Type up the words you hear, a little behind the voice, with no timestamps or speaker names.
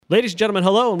Ladies and gentlemen,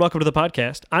 hello and welcome to the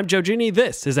podcast. I'm Joe Genie.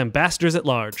 This is Ambassadors at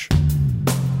Large.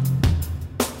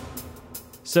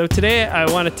 So today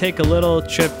I want to take a little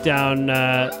trip down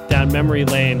memory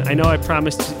lane. I know I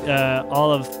promised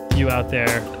all of you out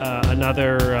there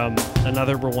another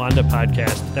Rwanda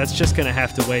podcast. That's just going to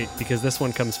have to wait because this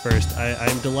one comes first.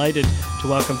 I'm delighted to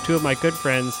welcome two of my good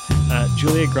friends,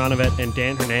 Julia Granovet and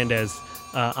Dan Hernandez,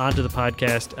 onto the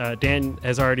podcast. Dan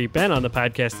has already been on the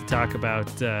podcast to talk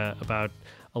about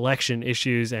election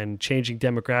issues and changing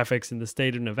demographics in the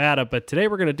state of Nevada. But today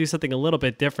we're going to do something a little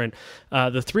bit different.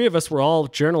 The three of us were all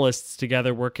journalists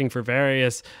together working for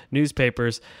various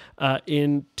newspapers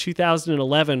in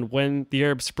 2011 when the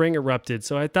Arab Spring erupted.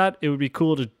 So I thought it would be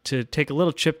cool to take a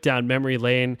little trip down memory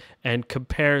lane and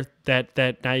compare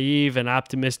that naive and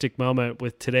optimistic moment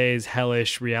with today's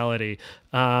hellish reality.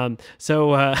 Dan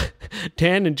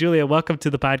and Julia, welcome to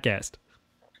the podcast.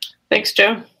 Thanks,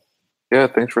 Joe. Yeah,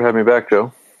 thanks for having me back,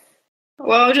 Joe.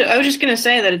 Well, I was just going to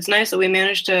say that it's nice that we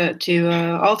managed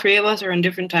to all three of us are in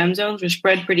different time zones. We're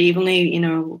spread pretty evenly,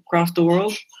 across the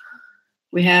world.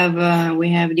 We have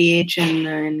DH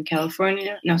in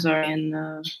California. No, sorry, in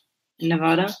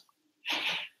Nevada.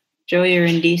 Joe, you're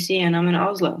in DC, and I'm in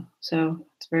Oslo. So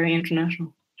it's very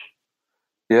international.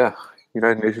 Yeah,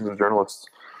 United Nations of Journalists.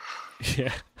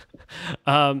 Yeah.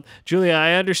 Julia,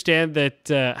 I understand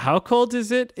that. How cold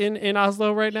is it in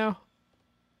Oslo right now?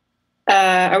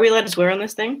 Are we allowed to swear on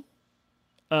this thing?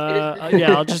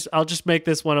 Yeah, I'll just make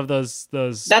this one of those.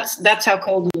 That's how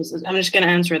cold it is. I'm just going to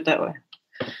answer it that way.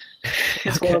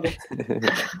 It's horrible.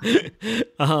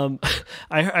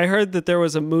 I heard that there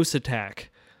was a moose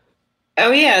attack.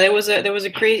 Oh yeah, there was a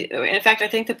crazy. In fact, I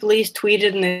think the police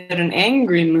tweeted that an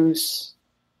angry moose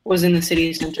was in the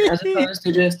city center as opposed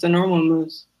to just a normal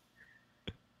moose.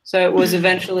 So it was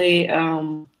eventually,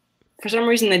 for some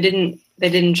reason, they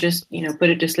didn't just put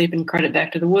it to sleep and cart it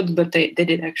back to the woods, but they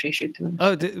did actually shoot the moose.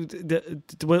 Oh, did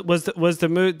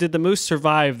the moose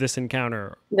survive this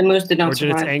encounter? The moose did not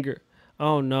survive. Or did its anger?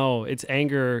 Oh no, its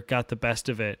anger got the best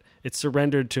of it. It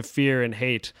surrendered to fear and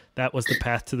hate. That was the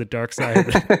path to the dark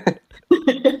side.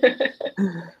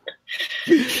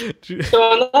 So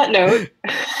on that note.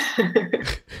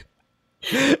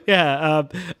 Yeah,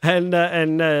 and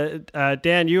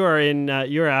Dan,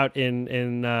 you're out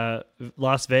in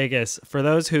Las Vegas. For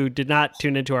those who did not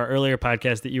tune into our earlier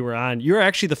podcast that you were on, you're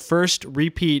actually the first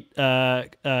repeat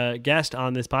guest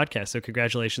on this podcast. So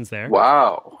congratulations there!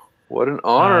 Wow, what an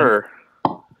honor!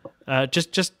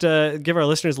 Just give our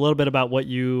listeners a little bit about what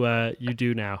you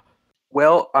do now.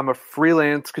 Well, I'm a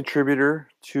freelance contributor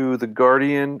to The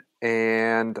Guardian,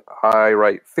 and I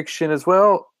write fiction as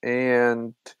well,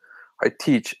 and I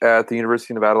teach at the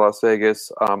University of Nevada, Las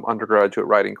Vegas, undergraduate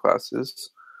writing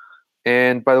classes.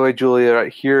 And by the way, Julia,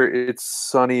 here it's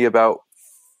sunny about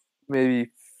maybe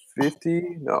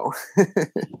 50? No.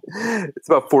 It's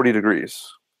about 40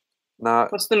 degrees.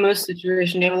 What's the moose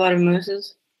situation? Do you have a lot of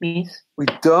mooses? Meese? We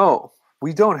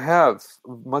don't have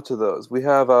much of those. We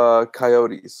have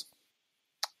coyotes,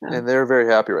 and they're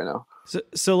very happy right now.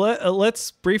 So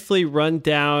let's briefly run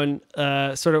down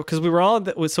sort of because we were all at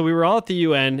the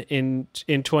UN in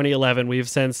 2011. We have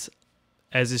since,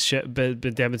 as is been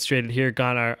demonstrated here,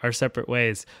 gone our separate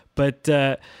ways. But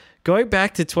going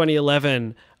back to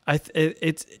 2011, I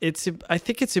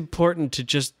think it's important to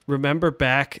just remember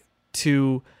back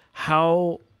to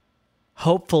how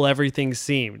hopeful everything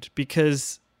seemed,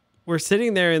 because we're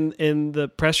sitting there in the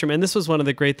press room, and this was one of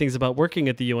the great things about working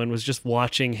at the UN was just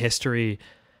watching history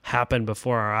happen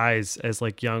before our eyes as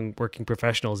like young working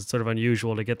professionals. It's sort of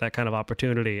unusual to get that kind of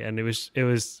opportunity, and it was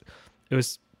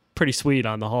pretty sweet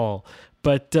on the whole.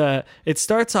 But it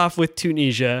starts off with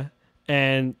Tunisia,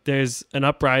 and there's an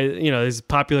uprising. There's a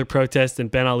popular protest,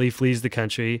 and Ben Ali flees the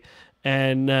country,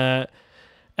 and then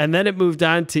it moved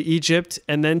on to Egypt,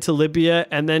 and then to Libya,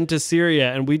 and then to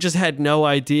Syria, and we just had no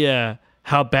idea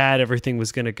how bad everything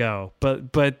was going to go.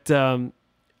 But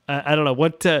I don't know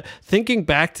what. Thinking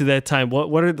back to that time,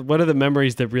 what are the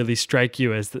memories that really strike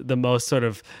you as the most sort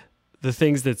of the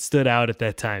things that stood out at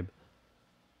that time?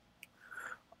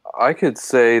 I could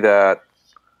say that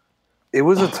it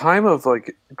was a time of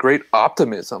like great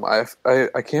optimism.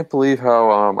 I can't believe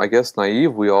how I guess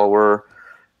naive we all were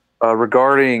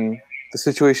regarding the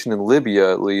situation in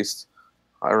Libya. At least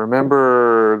I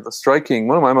remember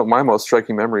one of my most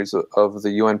striking memories of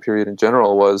the UN period in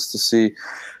general was to see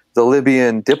the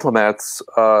Libyan diplomats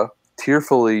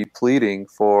tearfully pleading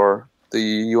for the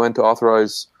UN to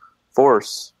authorize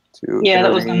force to. Yeah,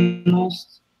 that was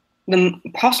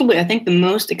possibly I think the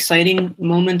most exciting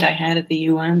moment I had at the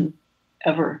UN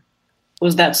ever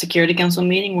was that Security Council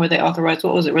meeting where they authorized,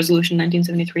 what was it, Resolution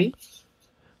 1973?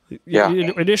 Yeah.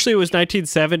 Initially, it was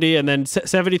 1970, and then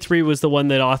 73 was the one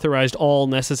that authorized all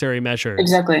necessary measures.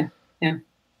 Exactly. Yeah.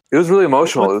 It was really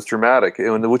emotional. It was dramatic,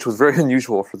 which was very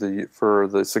unusual for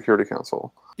the Security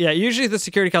Council. Yeah, usually the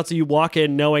Security Council, you walk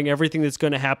in knowing everything that's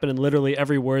going to happen and literally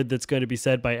every word that's going to be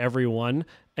said by everyone,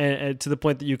 and to the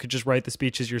point that you could just write the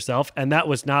speeches yourself. And that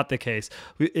was not the case.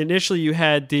 Initially, you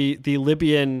had the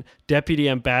Libyan deputy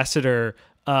ambassador,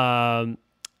 Ibrahim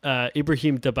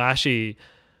Dabashi,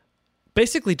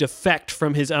 basically defect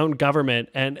from his own government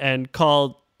and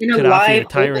called Gaddafi a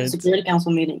tyrant. Security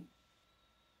Council meeting.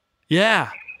 Yeah.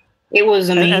 It was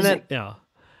amazing. And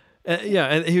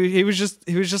and he was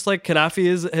just like,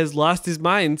 Gaddafi has lost his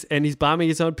mind and he's bombing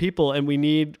his own people, and we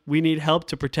need help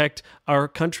to protect our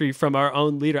country from our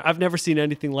own leader. I've never seen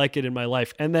anything like it in my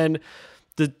life. And then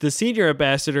the senior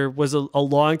ambassador was a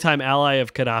longtime ally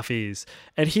of Gaddafi's,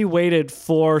 and he waited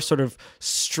 4 sort of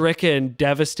stricken,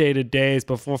 devastated days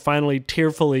before finally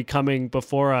tearfully coming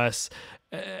before us.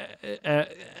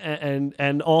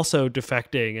 And also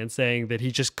defecting and saying that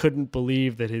he just couldn't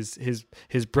believe that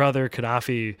his brother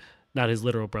Gaddafi, not his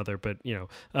literal brother, but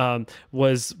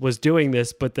was doing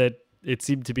this, but that it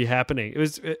seemed to be happening. It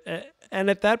was, and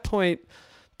at that point,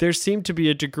 there seemed to be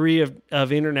a degree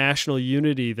of international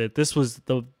unity that this was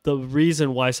the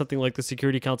reason why something like the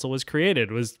Security Council was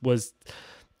created was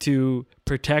to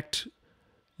protect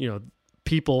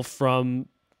people from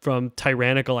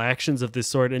tyrannical actions of this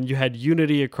sort. And you had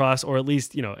unity across, or at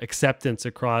least, acceptance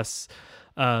across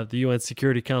the UN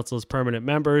Security Council's permanent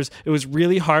members. It was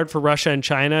really hard for Russia and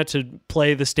China to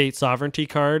play the state sovereignty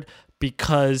card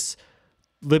because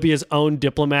Libya's own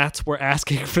diplomats were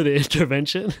asking for the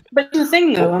intervention. But the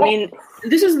thing, though, I mean,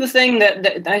 this is the thing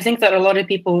that I think that a lot of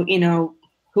people,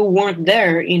 who weren't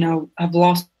there, have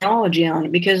lost knowledge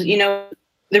on, because,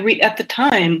 at the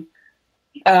time,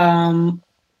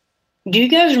 do you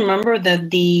guys remember that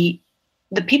the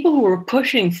people who were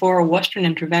pushing for a Western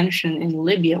intervention in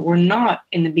Libya were not,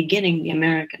 in the beginning, the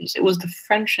Americans? It was the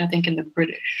French, I think, and the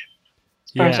British,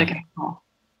 as far as I can recall.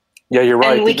 Yeah, you're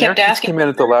right. And we kept asking. Came in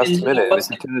at the last minute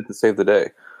and intended to save the day.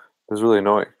 It was really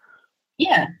annoying.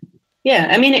 Yeah. Yeah,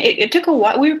 I mean, it took a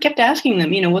while. We kept asking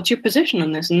them, what's your position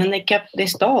on this? And then they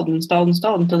stalled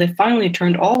until they finally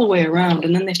turned all the way around,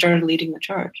 and then they started leading the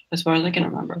charge, as far as I can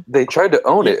remember. They tried to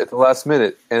own it at the last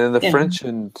minute, and then the French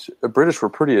and British were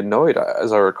pretty annoyed,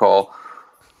 as I recall.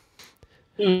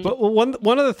 But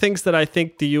one of the things that I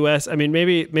think the U.S., I mean,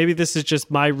 maybe this is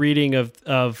just my reading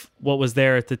of what was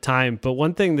there at the time, but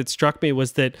one thing that struck me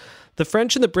was that the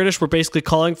French and the British were basically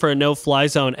calling for a no-fly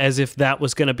zone as if that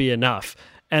was going to be enough.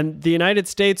 And the United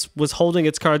States was holding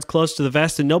its cards close to the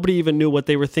vest, and nobody even knew what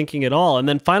they were thinking at all. And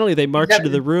then finally they march into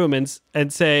the room and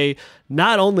say,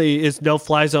 not only is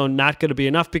no-fly zone not going to be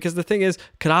enough, because the thing is,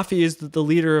 Gaddafi is the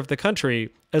leader of the country.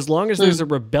 As long as there's a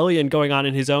rebellion going on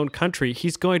in his own country,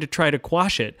 he's going to try to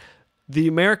quash it. The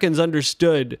Americans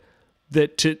understood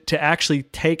that to actually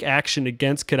take action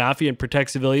against Gaddafi and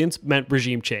protect civilians meant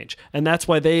regime change. And that's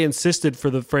why they insisted for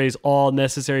the phrase all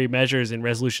necessary measures in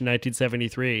Resolution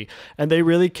 1973. And they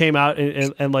really came out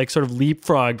and like sort of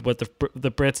leapfrogged what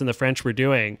the Brits and the French were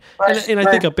doing in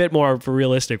I think a bit more of a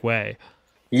realistic way.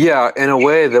 Yeah, in a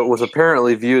way that was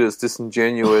apparently viewed as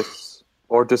disingenuous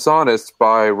or dishonest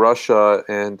by Russia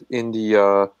and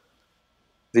India,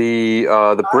 the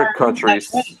BRIC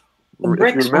countries. If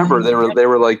you remember, they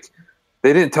were like,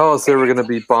 they didn't tell us they were going to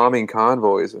be bombing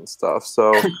convoys and stuff.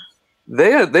 So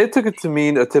they took it to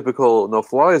mean a typical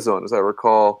no-fly zone, as I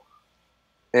recall.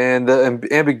 And the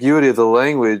ambiguity of the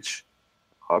language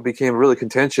became really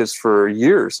contentious for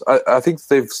years. I think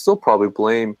they've still probably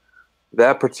blamed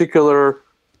that particular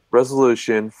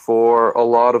resolution for a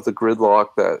lot of the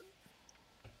gridlock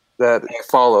that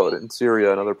followed in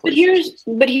Syria and other places.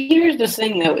 But here's the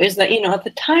thing, though, is that, at the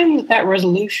time that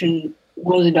resolution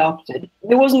was adopted,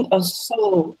 there wasn't a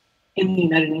soul in the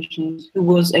United Nations who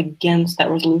was against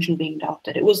that resolution being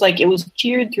adopted. It was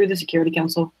cheered through the Security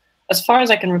Council. As far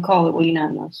as I can recall, it was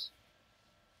unanimous.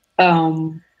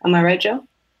 Am I right, Joe?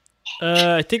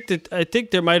 I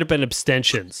think there might have been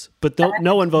abstentions, but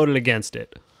no one voted against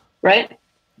it. Right?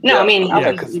 No, yeah, I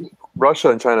mean, because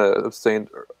Russia and China abstained.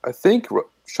 I think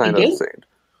China abstained.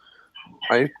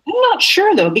 I'm not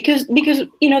sure, though, because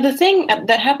the thing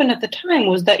that happened at the time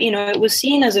was that it was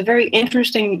seen as a very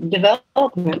interesting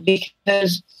development,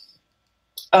 because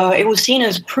it was seen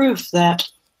as proof that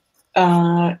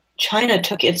China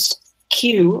took its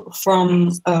cue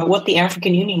from what the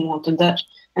African Union wanted.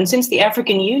 And since the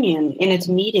African Union, in its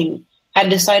meeting, had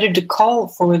decided to call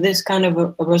for this kind of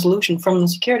a resolution from the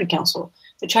Security Council,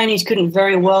 the Chinese couldn't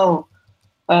very well,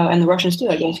 and the Russians too,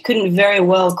 I guess, couldn't very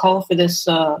well call for this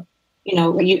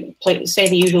say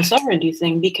the usual sovereignty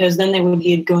thing, because then they would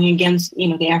be going against,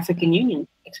 the African Union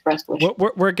expressed wish.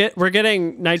 We're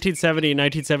getting 1970 and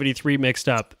 1973 mixed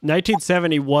up.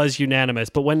 1970 was unanimous,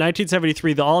 but when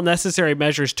 1973, the all necessary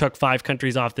measures took 5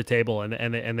 countries off the table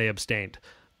and they abstained.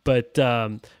 But yeah,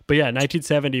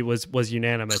 1970 was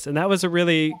unanimous, and that was a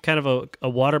really kind of a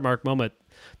watermark moment.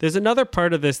 There's another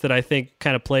part of this that I think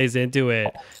kind of plays into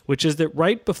it, which is that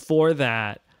right before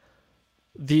that,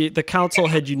 the council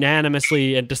had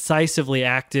unanimously and decisively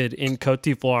acted in Cote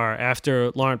d'Ivoire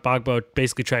after Laurent Gbagbo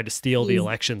basically tried to steal the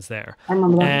elections there. I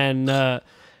remember that. And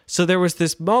so there was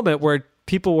this moment where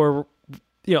people were,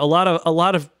 a lot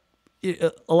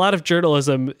of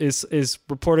journalism is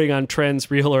reporting on trends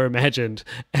real or imagined,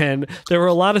 and there were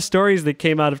a lot of stories that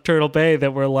came out of Turtle Bay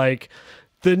that were like,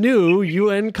 the new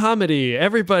UN comedy.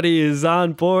 Everybody is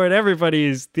on board.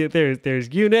 There's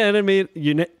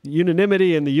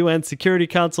unanimity in the UN Security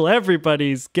Council.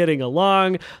 Everybody's getting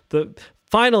along.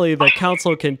 Finally, the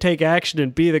council can take action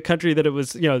and be the country that it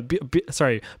was,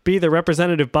 be the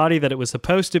representative body that it was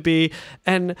supposed to be.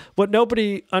 And what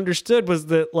nobody understood was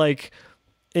that, like,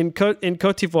 in Cote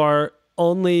d'Ivoire,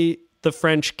 only the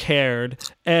French cared,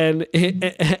 and in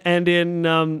Libya,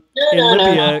 no,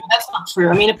 that's not true.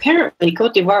 I mean, apparently,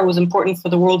 Cote d'Ivoire was important for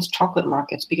the world's chocolate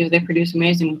markets because they produce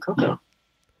amazing cocoa,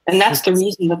 and that's the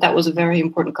reason that was a very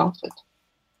important conflict.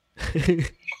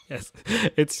 Yes,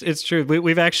 it's true.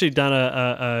 We've actually done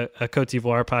a Cote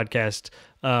d'Ivoire podcast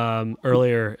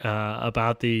earlier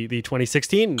about the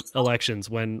 2016 elections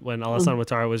when Alassane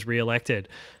Ouattara was reelected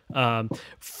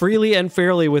freely and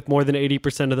fairly with more than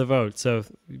 80% of the vote. So,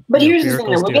 but here's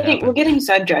the thing: we're getting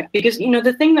sidetracked because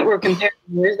the thing that we're comparing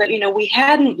here is that we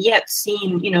hadn't yet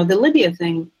seen the Libya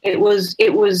thing. It was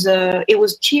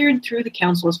cheered through the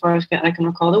council as far as I can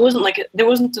recall. There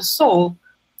wasn't a soul.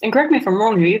 And correct me if I'm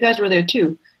wrong here. You guys were there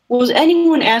too. Was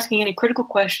anyone asking any critical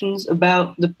questions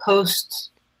about the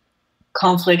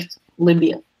post-conflict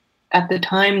Libya at the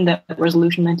time that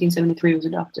Resolution 1973 was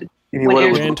adopted?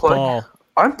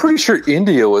 I'm pretty sure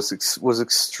India was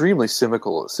extremely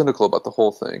cynical about the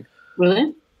whole thing.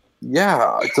 Really?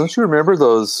 Yeah. Don't you remember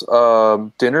those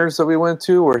dinners that we went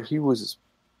to where he was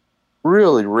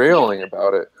really railing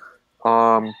about it?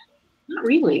 Not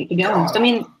really, to be honest. I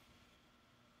mean,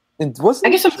 I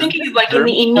guess I'm thinking of in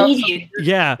the immediate.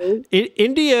 Yeah, in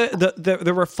India,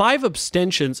 there were 5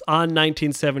 abstentions on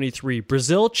 1973: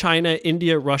 Brazil, China,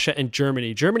 India, Russia, and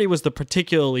Germany. Germany was the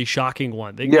particularly shocking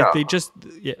one. They just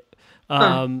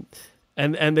and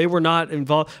they were not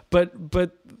involved. But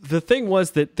the thing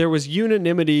was that there was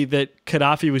unanimity that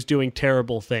Gaddafi was doing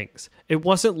terrible things. It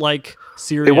wasn't like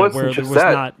Syria where there was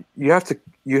not. You have to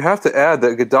add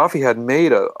that Gaddafi had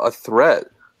made a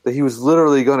threat that he was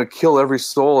literally going to kill every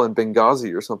soul in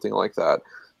Benghazi or something like that.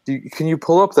 Can you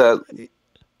pull up that?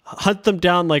 Hunt them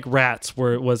down like rats,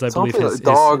 was I believe his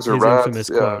dogs or rats, infamous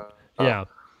quote. Yeah.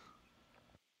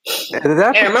 And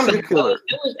I remember it was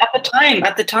at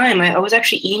the time. I was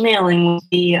actually emailing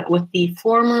with the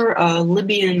former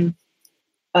Libyan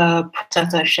press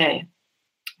attaché. I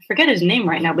forget his name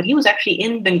right now, but he was actually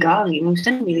in Benghazi and was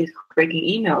sending me these breaking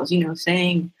emails,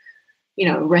 saying,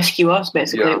 rescue us,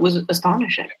 basically. Yeah. It was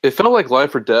astonishing. It felt like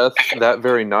life or death that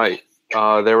very night.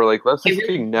 They were like, let's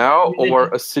speak now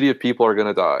or a city of people are going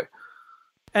to die.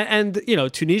 And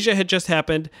Tunisia had just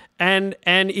happened and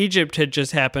Egypt had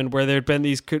just happened, where there'd been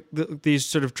these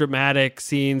sort of dramatic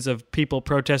scenes of people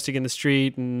protesting in the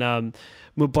street and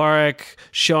Mubarak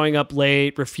showing up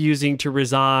late, refusing to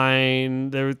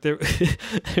resign. There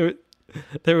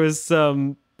was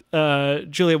some...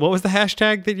 Julia, what was the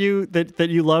hashtag that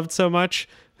you loved so much?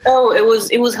 Oh, it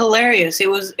was hilarious. It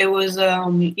was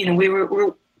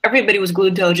everybody was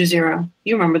glued to Al Jazeera.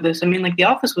 You remember this? I mean, the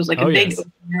office was a big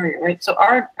area, right? So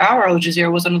our Al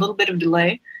Jazeera was on a little bit of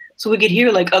delay, so we could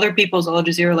hear other people's Al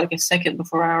Jazeera a second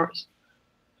before ours.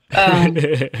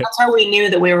 That's how we knew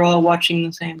that we were all watching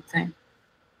the same thing.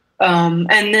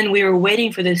 And then we were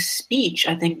waiting for this speech,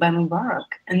 I think, by Mubarak.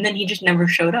 And then he just never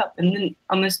showed up. And then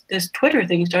on this Twitter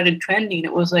thing started trending.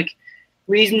 It was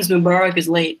reasons Mubarak is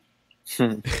late.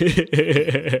 And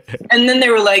then they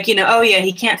were like, oh yeah,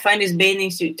 he can't find his bathing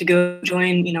suit to go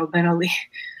join, Ben Ali,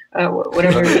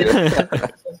 whatever it is.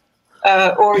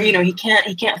 Or, he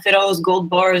can't fit all his gold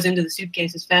bars into the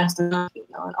suitcases fast enough,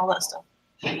 and all that stuff.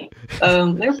 They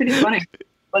were pretty funny.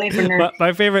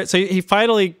 My favorite. So he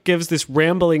finally gives this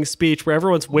rambling speech where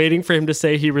everyone's waiting for him to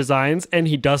say he resigns, and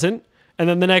he doesn't. And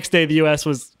then the next day, the U.S.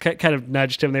 was kind of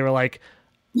nudged him. They were like,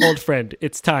 old friend,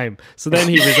 it's time. So then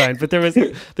he resigned. But there was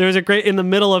a great, in the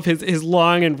middle of his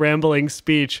long and rambling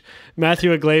speech,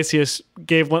 Matthew Iglesias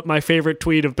gave my favorite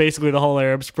tweet of basically the whole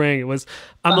Arab Spring. It was,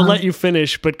 I'm going to let you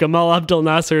finish, but Gamal Abdel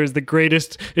Nasser is the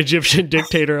greatest Egyptian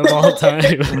dictator of all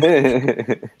time.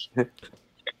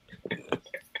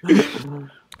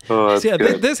 Oh, So yeah,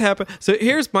 good. this happened. So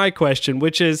here's my question,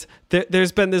 which is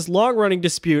there's been this long-running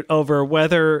dispute over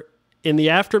whether, in the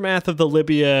aftermath of the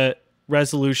Libya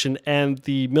resolution and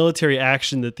the military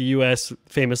action that the U.S.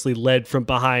 famously led from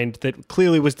behind, that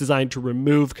clearly was designed to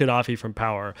remove Gaddafi from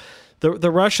power,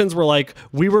 the Russians were like,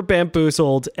 we were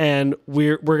bamboozled, and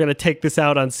we're going to take this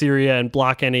out on Syria and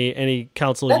block any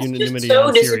council of unanimity so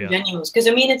on Syria. disingenuous, because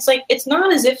I mean, it's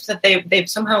not as if that they've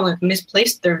somehow like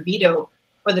misplaced their veto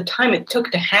for the time it took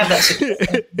to have that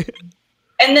situation.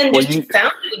 And then just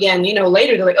found it again,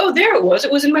 later. They're like, oh, there it was.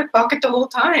 It was in my pocket the whole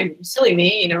time. Silly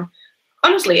me,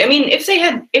 Honestly, I mean, if they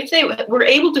were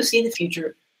able to see the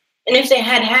future, and if they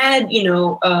had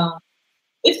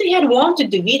if they had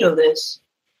wanted to veto this,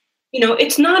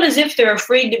 it's not as if they're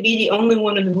afraid to be the only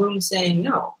one in the room saying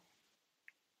no.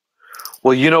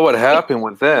 Well, you know what happened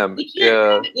with them?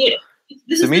 Dmitry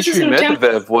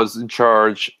Medvedev was in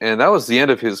charge, and that was the end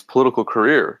of his political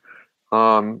career.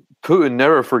 Putin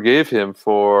never forgave him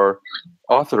for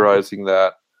authorizing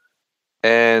that.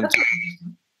 And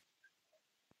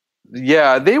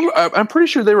yeah, I'm pretty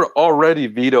sure they were already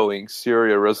vetoing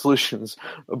Syria resolutions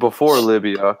before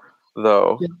Libya,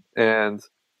 though. And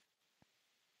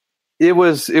it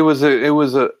was a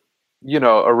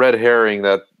red herring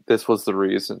that this was the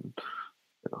reason.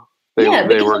 They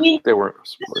weren't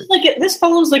supporting. This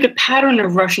follows like a pattern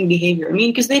of Russian behavior. I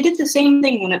mean, because they did the same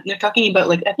thing when they're talking about,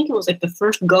 like, I think it was like the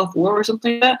first Gulf War or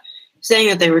something like that, saying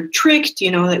that they were tricked,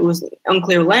 that it was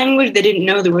unclear language. They didn't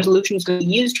know the resolutions could be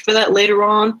used for that later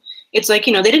on. It's like,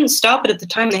 they didn't stop it at the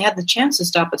time they had the chance to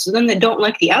stop it. So then they don't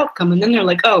like the outcome. And then they're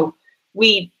like, oh,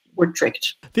 we were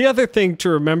tricked. The other thing to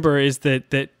remember is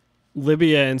that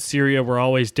Libya and Syria were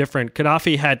always different.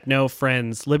 Gaddafi had no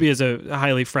friends. Libya is a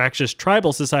highly fractious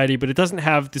tribal society, but it doesn't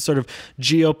have this sort of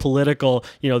geopolitical,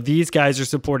 these guys are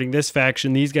supporting this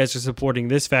faction, these guys are supporting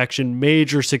this faction,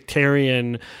 major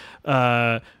sectarian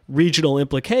regional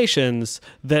implications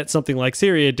that something like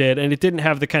Syria did. And it didn't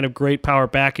have the kind of great power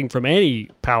backing from any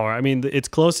power. I mean, its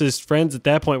closest friends at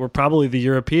that point were probably the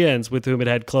Europeans, with whom it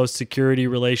had close security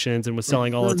relations and was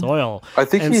selling all its oil. I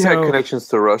think he had connections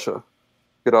to Russia.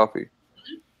 Gaddafi.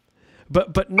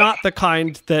 But not the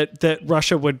kind that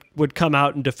Russia would come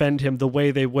out and defend him the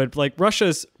way they would. Like Russia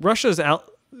is an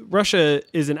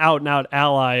out and out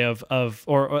ally of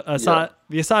Assad. Yeah.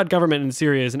 The Assad government in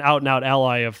Syria is an out and out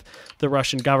ally of the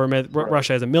Russian government. Right.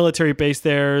 Russia has a military base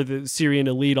there. The Syrian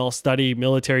elite all study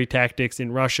military tactics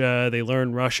in Russia. They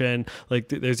learn Russian. Like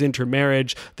there's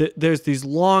intermarriage. There's these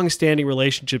long-standing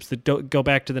relationships that go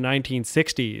back to the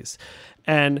 1960s,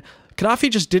 and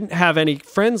Gaddafi just didn't have any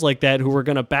friends like that who were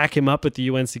going to back him up at the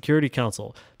UN Security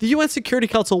Council. The UN Security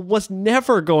Council was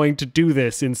never going to do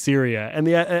this in Syria. And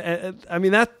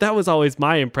that was always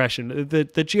my impression. The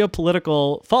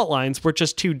geopolitical fault lines were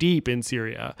just too deep in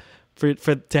Syria for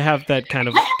to have that kind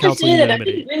of council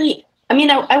unanimity.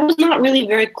 I was not really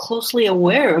very closely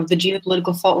aware of the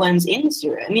geopolitical fault lines in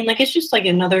Syria. I mean, like, it's just like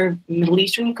another Middle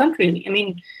Eastern country. I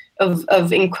mean,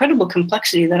 of incredible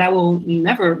complexity that I will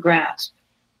never grasp.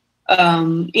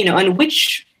 And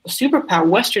which superpower,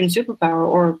 Western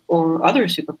superpower or other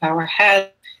superpower, has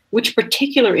which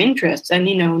particular interests and,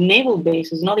 naval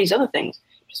bases and all these other things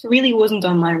just really wasn't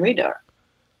on my radar.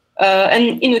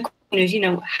 And the question is,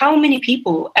 how many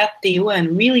people at the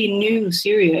UN really knew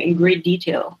Syria in great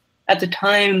detail at the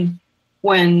time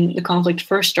when the conflict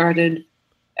first started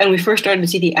and we first started to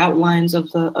see the outlines of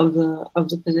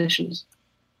the positions?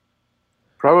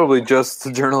 Probably just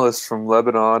the journalists from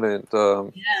Lebanon and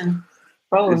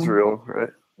Israel, right?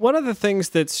 One of the things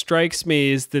that strikes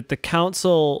me is that the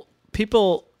council,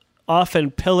 people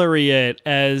often pillory it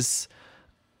as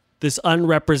this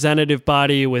unrepresentative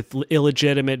body with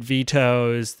illegitimate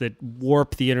vetoes that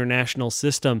warp the international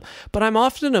system. But I'm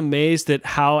often amazed at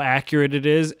how accurate it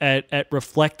is at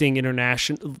reflecting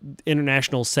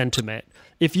international sentiment.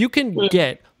 If you can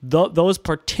get those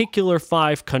particular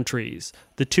 5 countries,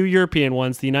 the 2 European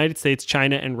ones, the United States,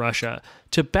 China, and Russia,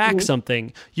 to back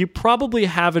something, you probably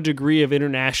have a degree of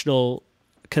international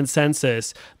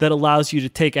consensus that allows you to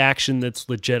take action that's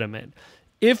legitimate.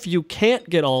 if you can't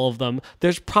get all of them,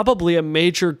 there's probably a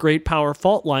major great power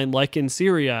fault line like in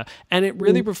Syria. And it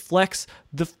really reflects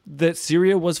that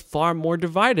Syria was far more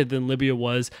divided than Libya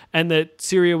was, and that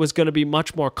Syria was going to be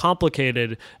much more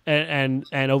complicated and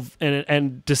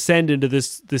descend into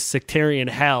this sectarian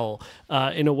hell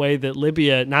in a way that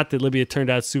Libya, not that Libya turned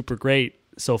out super great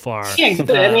so far. Yeah,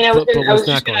 but, I mean, I was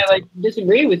just going to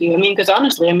disagree with you. I mean, because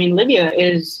honestly, I mean, Libya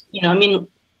is, if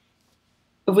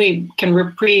we can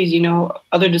reprise,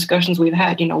 other discussions we've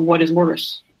had, what is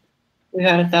worse? We've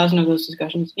had 1,000 of those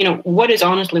discussions. What is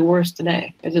honestly worse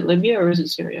today? Is it Libya or is it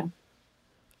Syria?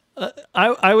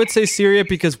 I would say Syria,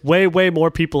 because way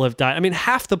more people have died. I mean,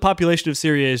 half the population of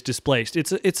Syria is displaced.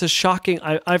 It's a shocking.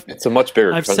 It's a much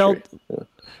bigger country.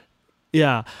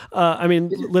 Yeah. I mean,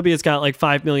 Libya's got like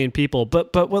 5 million people,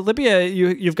 but with Libya,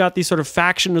 you've got these sort of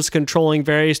factions controlling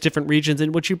various different regions,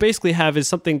 and what you basically have is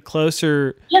something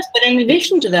closer. Yes, but in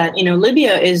addition to that,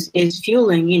 Libya is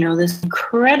fueling, this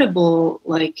incredible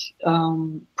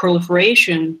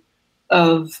proliferation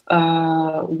of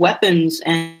weapons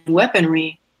and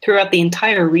weaponry throughout the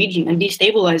entire region and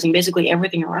destabilizing basically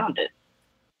everything around it.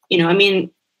 I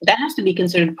mean, that has to be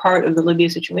considered part of the Libya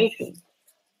situation.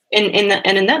 And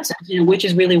in that sense, which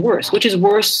is really worse? Which is a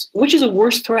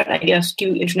worse threat, I guess, to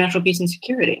international peace and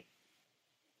security?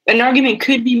 An argument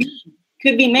could be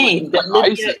made that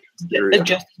Libya is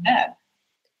just as bad.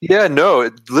 Yeah, no,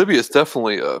 Libya is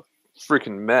definitely a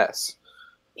freaking mess.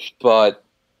 But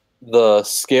the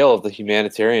scale of the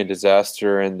humanitarian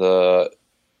disaster and the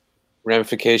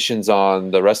ramifications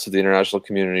on the rest of the international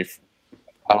community,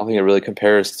 I don't think it really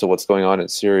compares to what's going on in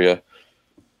Syria.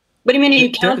 But I mean,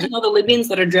 you counting all the Libyans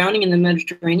that are drowning in the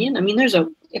Mediterranean? I mean, it's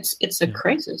a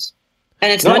crisis,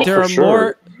 and it's not. There are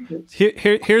more.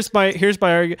 Here's my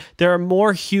argument. There are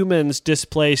more humans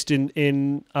displaced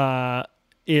in Syria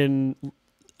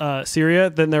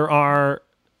than there are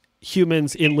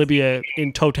humans in Libya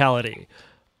in totality.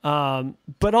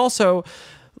 But also,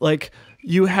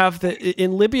 you have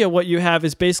in Libya, what you have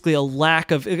is basically a lack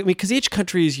of. I mean, because each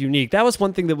country is unique. That was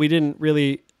one thing that we didn't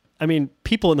really. I mean,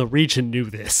 people in the region knew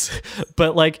this,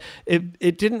 but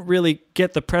it didn't really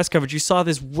get the press coverage. You saw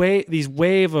these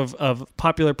wave of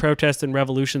popular protests and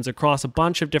revolutions across a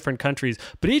bunch of different countries,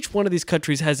 but each one of these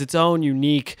countries has its own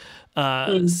unique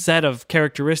set of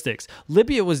characteristics.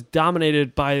 Libya was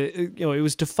dominated by, it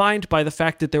was defined by the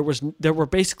fact that there were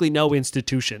basically no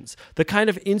institutions. The kind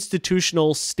of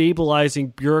institutional, stabilizing,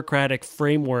 bureaucratic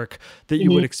framework that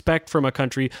you would expect from a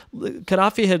country,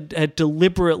 Gaddafi had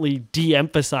deliberately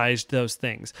de-emphasized those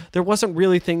things. There wasn't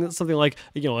really something like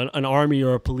an army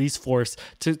or a police force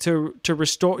to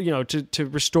restore to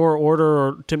restore order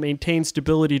or to maintain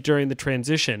stability during the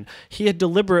transition. He had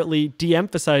deliberately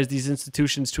de-emphasized these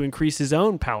institutions to increase his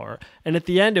own power. And at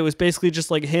the end, it was basically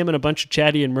just like him and a bunch of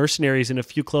Chadian mercenaries and a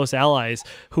few close allies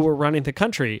who were running the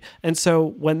country. And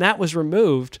so when that was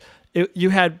removed,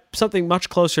 you had something much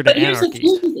closer to anarchy.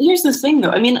 Here's the thing, though.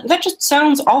 I mean, that just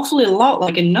sounds awfully a lot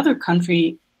like another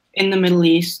country in the Middle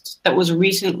East that was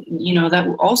recent,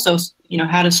 that also,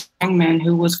 had a strongman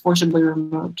who was forcibly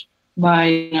removed by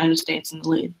the United States in the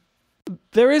lead.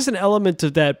 There is an element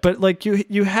of that, but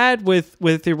you had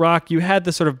with Iraq, you had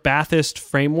the sort of Ba'athist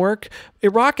framework.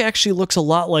 Iraq actually looks a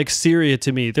lot like Syria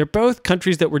to me. They're both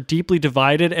countries that were deeply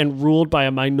divided and ruled by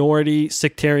a minority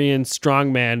sectarian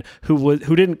strongman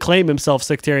who didn't claim himself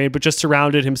sectarian, but just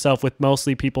surrounded himself with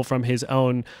mostly people from his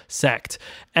own sect.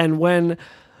 And when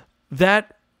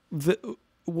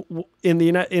in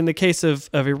the case of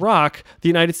Iraq, the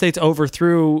United States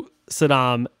overthrew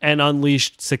Saddam and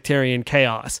unleashed sectarian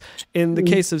chaos. In the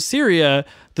case of Syria,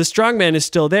 the strongman is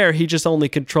still there. He just only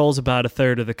controls about a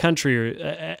third of the country,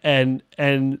 and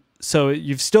so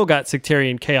you've still got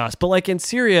sectarian chaos. But like in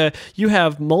Syria, you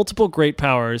have multiple great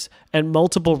powers and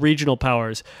multiple regional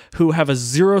powers who have a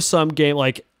zero-sum game.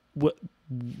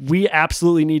 We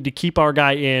absolutely need to keep our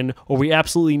guy in, or we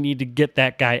absolutely need to get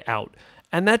that guy out.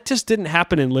 And that just didn't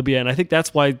happen in Libya, and I think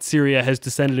that's why Syria has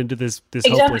descended into this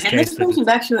hopeless case. And this brings me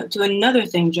back to another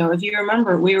thing, Joe. If you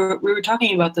remember, we were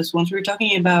talking about this once. We were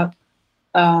talking about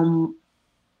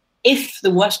if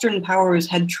the Western powers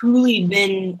had truly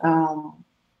been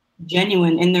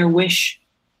genuine in their wish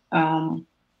to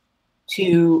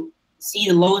see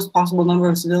the lowest possible number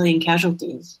of civilian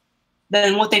casualties,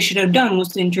 then what they should have done was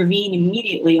to intervene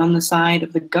immediately on the side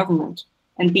of the government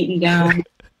and beaten down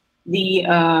the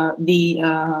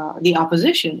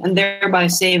opposition, and thereby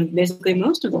saved basically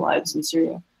most of the lives in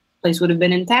Syria. The place would have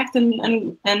been intact, and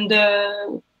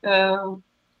Bashar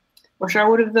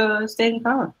would have stayed in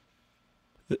power.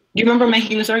 Do you remember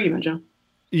making this argument, Joe?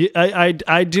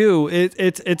 I do.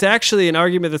 It's actually an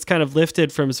argument that's kind of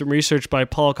lifted from some research by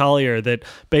Paul Collier that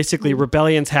basically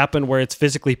rebellions happen where it's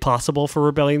physically possible for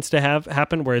rebellions to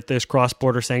happen, where there's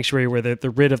cross-border sanctuary, where the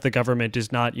writ of the government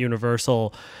is not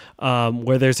universal,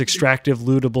 where there's extractive,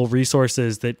 lootable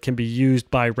resources that can be used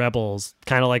by rebels,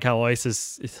 kind of like how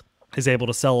ISIS is able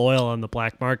to sell oil on the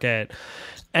black market.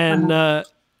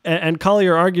 And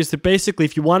Collier argues that basically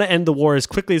if you want to end the war as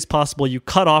quickly as possible, you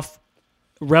cut off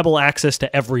rebel access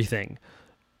to everything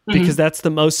because that's the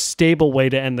most stable way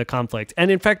to end the conflict. And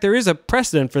in fact, there is a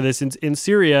precedent for this. In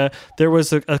Syria, there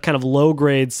was a kind of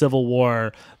low-grade civil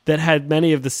war that had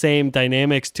many of the same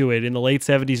dynamics to it in the late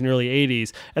 70s and early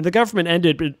 80s. And the government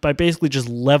ended by basically just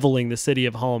leveling the city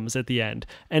of Homs at the end.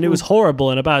 And it was horrible,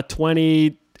 and about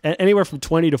anywhere from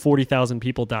 20 to 40,000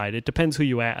 people died. It depends who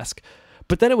you ask.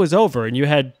 But then it was over, and you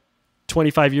had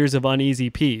 25 years of uneasy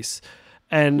peace.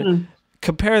 And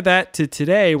compare that to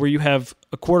today, where you have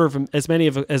a quarter of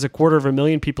a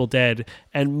million people dead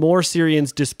and more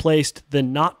Syrians displaced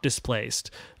than not displaced.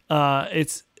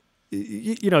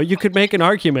 You could make an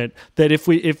argument that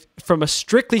if from a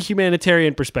strictly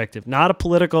humanitarian perspective, not a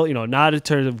political, not in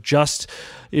terms of just,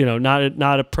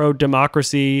 not a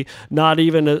pro-democracy, not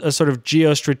even a sort of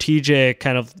geostrategic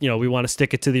kind of, we want to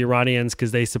stick it to the Iranians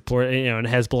because they support, and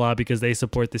Hezbollah because they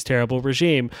support this terrible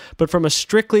regime. But from a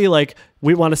strictly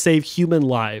we want to save human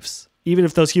lives, even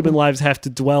if those human lives have to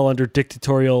dwell under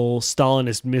dictatorial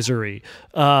Stalinist misery.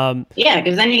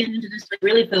 Because then you get into this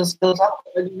really philosophical,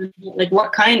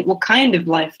 what kind of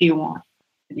life do you want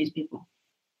for these people?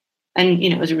 And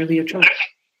is it really your choice?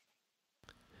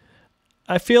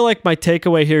 I feel like my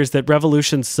takeaway here is that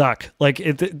revolutions suck.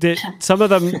 Some of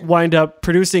them wind up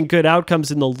producing good outcomes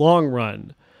in the long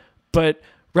run, but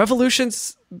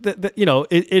revolutions,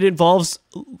 it involves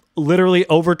literally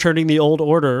overturning the old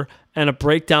order and a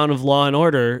breakdown of law and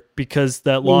order because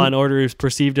that law and order is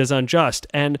perceived as unjust.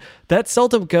 And that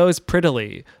seldom goes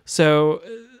prettily. So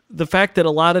the fact that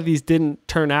a lot of these didn't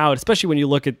turn out, especially when you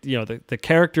look at, the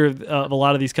character of a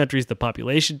lot of these countries, the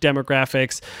population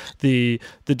demographics, the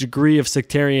degree of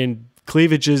sectarian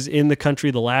cleavages in the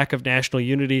country, the lack of national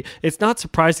unity, it's not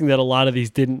surprising that a lot of these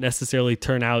didn't necessarily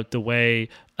turn out the way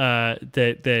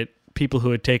that people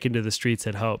who had taken to the streets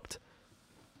had hoped.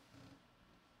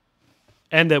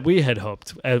 And that we had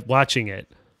hoped watching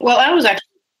it. Well, I was actually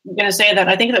going to say that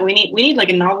I think that we need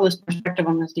a novelist perspective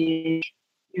on this. The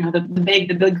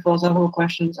big philosophical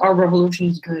questions. Are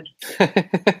revolutions good?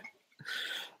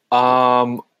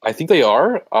 I think they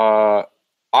are.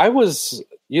 I was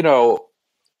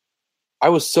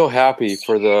so happy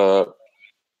for the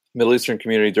Middle Eastern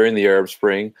community during the Arab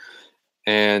Spring,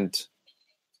 and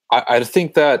I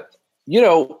think that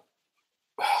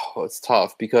it's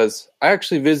tough because I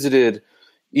actually visited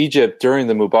Egypt during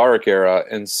the Mubarak era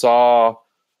and saw,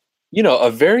 a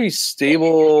very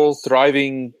stable,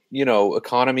 thriving,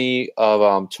 economy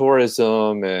of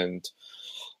tourism. And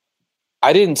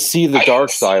I didn't see the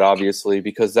dark side, obviously,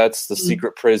 because that's the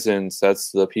secret prisons.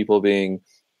 That's the people being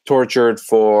tortured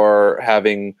for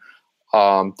having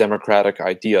democratic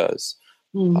ideas.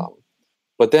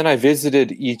 But then I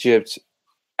visited Egypt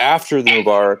after the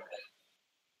Mubarak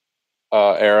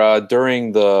era,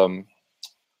 during the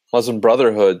Muslim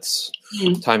Brotherhood's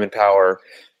time in power,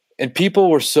 and people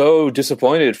were so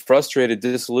disappointed, frustrated,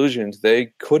 disillusioned.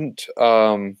 They couldn't,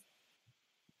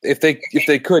 if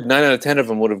they could, 9 out of 10 of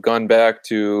them would have gone back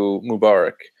to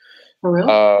Mubarak. For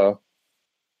real?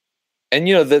 And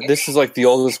this is the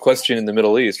oldest question in the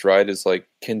Middle East, right? Is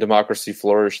can democracy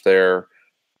flourish there?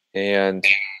 And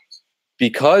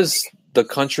because the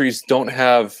countries don't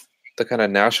have the kind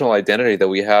of national identity that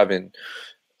we have in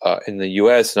the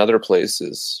U.S. and other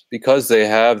places, because they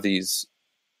have these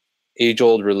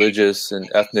age-old religious and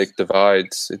ethnic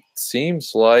divides, it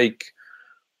seems like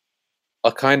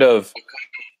a kind of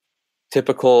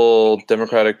typical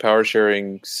democratic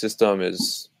power-sharing system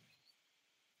is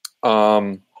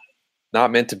not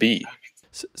meant to be.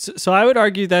 So I would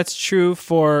argue that's true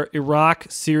for Iraq,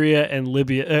 Syria, and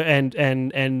Libya,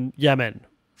 and Yemen,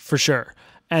 for sure.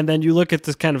 And then you look at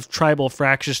this kind of tribal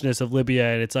fractiousness of Libya,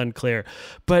 and it's unclear.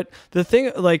 But the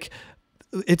thing,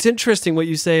 it's interesting what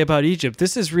you say about Egypt.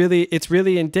 It's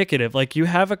really indicative. You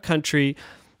have a country.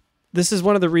 This is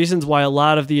one of the reasons why a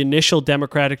lot of the initial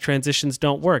democratic transitions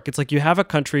don't work. It's you have a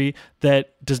country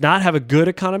that does not have a good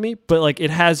economy, but it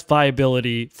has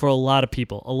viability for a lot of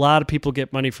people. A lot of people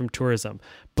get money from tourism.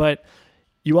 But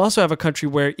you also have a country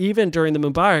where even during the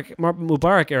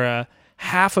Mubarak era,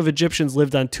 half of Egyptians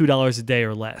lived on $2 a day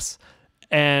or less.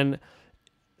 And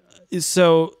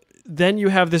so then you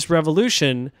have this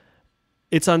revolution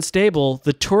it's unstable,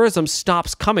 the tourism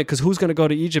stops coming because who's going to go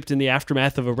to Egypt in the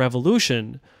aftermath of a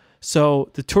revolution? So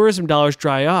the tourism dollars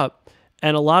dry up,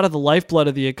 and a lot of the lifeblood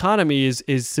of the economy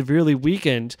is severely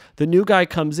weakened. The new guy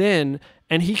comes in,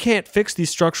 and he can't fix these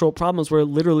structural problems where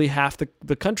literally half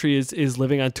the country is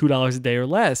living on $2 a day or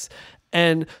less.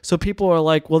 And so people are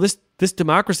like, well, this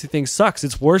democracy thing sucks.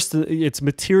 It's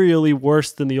materially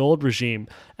worse than the old regime.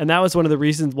 And that was one of the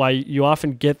reasons why you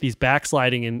often get these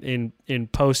backsliding in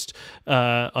post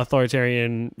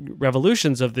authoritarian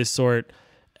revolutions of this sort.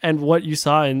 And what you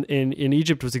saw in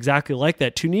Egypt was exactly like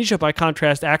that. Tunisia, by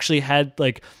contrast, actually had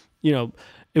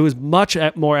it was much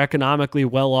more economically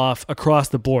well off across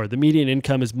the board. The median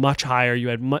income is much higher. You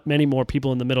had many more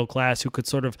people in the middle class who could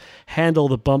sort of handle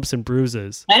the bumps and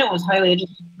bruises. And it was highly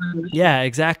educated. Yeah,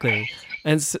 exactly.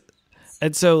 And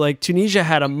so like Tunisia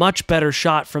had a much better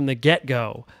shot from the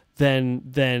get-go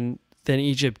than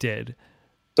Egypt did.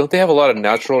 Don't they have a lot of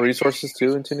natural resources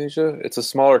too in Tunisia? It's a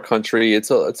smaller country.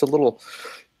 It's a little.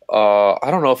 I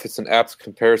don't know if it's an apt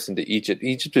comparison to Egypt.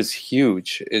 Egypt is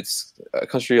huge. It's a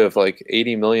country of like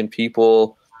 80 million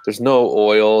people. There's no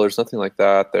oil. There's nothing like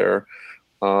that there.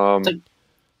 Like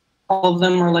all of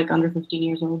them are like under 15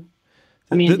 years old.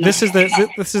 I mean, this is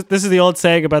the old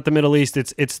saying about the Middle East.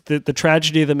 It's the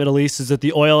tragedy of the Middle East is that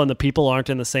the oil and the people aren't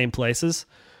in the same places.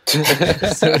 so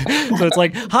it's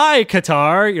like, hi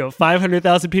Qatar,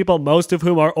 500,000 people, most of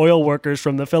whom are oil workers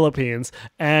from the Philippines,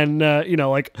 and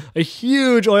like a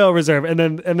huge oil reserve, and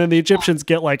then the Egyptians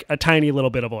get like a tiny little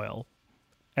bit of oil,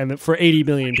 and for 80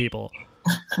 million people.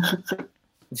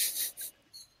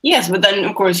 Yes, but then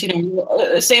of course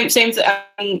same.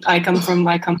 I come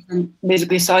from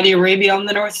basically Saudi Arabia on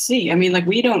the North Sea. I mean, like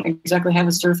we don't exactly have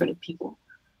a surfeit of people.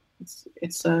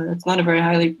 It's not a very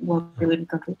highly well-related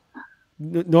country.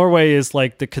 Norway is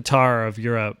like the Qatar of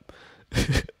Europe.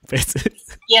 Basically.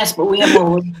 Yes, but we have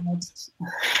more words.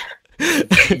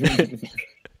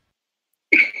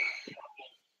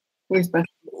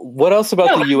 What else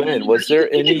about the UN? Was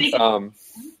there any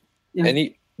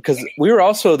because we were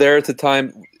also there at the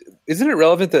time. Isn't it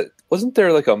relevant that wasn't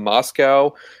there like a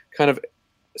Moscow kind of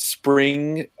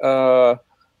spring that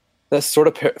sort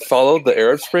of followed the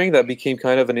Arab Spring that became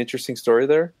kind of an interesting story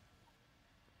there?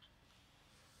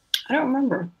 I don't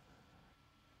remember.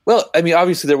 Well, I mean,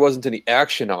 obviously there wasn't any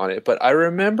action on it, but I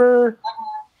remember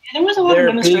there was a lot of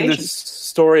demonstrations. This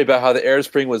story about how the Arab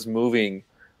Spring was moving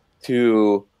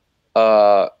to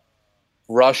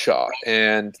Russia,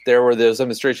 and there were those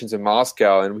demonstrations in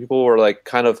Moscow, and people were like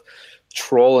kind of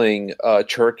trolling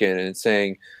Churkin and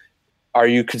saying, "Are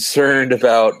you concerned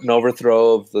about an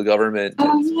overthrow of the government?"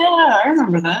 Oh yeah, I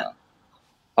remember that.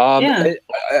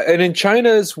 And in China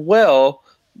as well,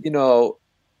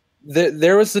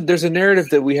 there's a narrative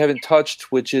that we haven't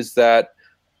touched, which is that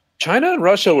China and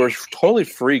Russia were totally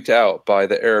freaked out by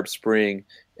the Arab Spring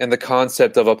and the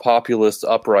concept of a populist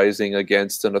uprising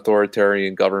against an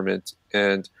authoritarian government.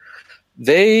 And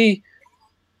they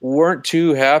weren't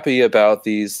too happy about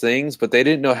these things, but they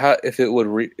didn't know if it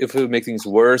would make things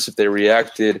worse if they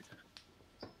reacted.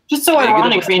 Just so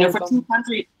ironic, for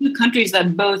two countries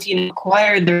that both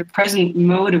acquired their present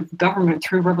mode of government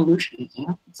through revolutions.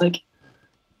 It's like,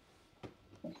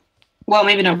 well,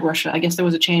 maybe not Russia. I guess there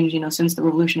was a change, since the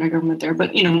revolutionary government there.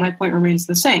 But, my point remains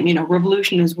the same.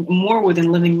 Revolution is more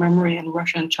within living memory in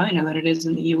Russia and China than it is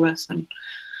in the U.S. and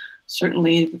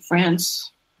certainly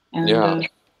France. And I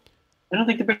don't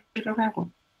think the British ever have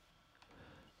one.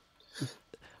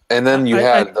 And then you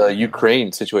had the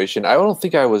Ukraine situation. I don't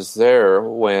think I was there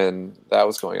when that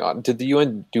was going on. Did the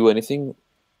UN do anything?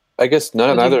 I guess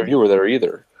neither of you were there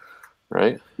either.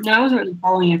 Right? No, I wasn't really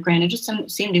following Ukraine. It just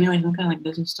seemed to me like some kind of like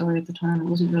business story at the time. It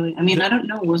wasn't really. I mean, I don't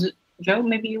know. Was it Joe?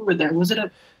 Maybe you were there. Was it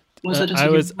a?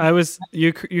 I was.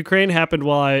 Ukraine happened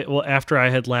after I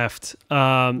had left.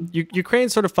 Ukraine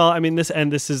sort of followed. I mean, this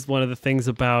is one of the things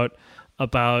about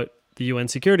the UN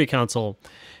Security Council.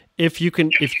 If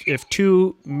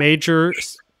two major,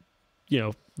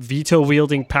 veto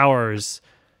wielding powers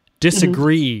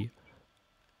disagree,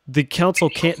 the council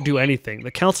can't do anything.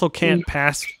 The council can't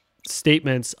pass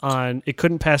statements on. It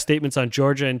couldn't pass statements on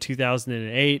Georgia in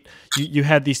 2008. You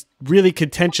had these really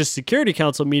contentious Security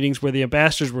Council meetings where the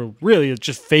ambassadors were really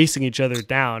just facing each other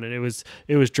down, and it was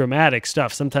dramatic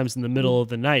stuff. Sometimes in the middle of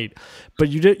the night, but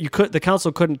the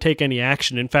council couldn't take any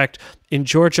action. In fact, in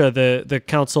Georgia, the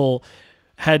council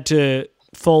had to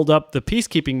fold up the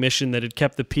peacekeeping mission that had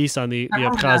kept the peace on the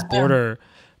Abkhaz border.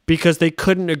 Because they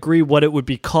couldn't agree what it would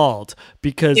be called.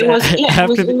 Because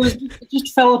it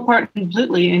just fell apart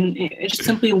completely, and it just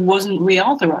simply wasn't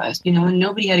reauthorized. And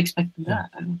nobody had expected that.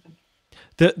 I don't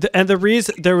think. The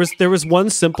reason there was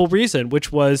one simple reason,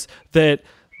 which was that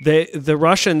the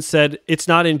Russians said it's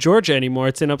not in Georgia anymore,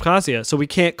 it's in Abkhazia, so we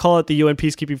can't call it the UN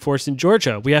peacekeeping force in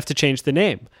Georgia. We have to change the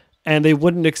name. And they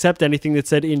wouldn't accept anything that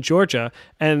said in Georgia.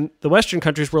 And the Western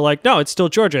countries were like, no, it's still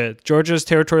Georgia. Georgia's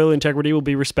territorial integrity will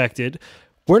be respected.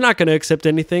 We're not going to accept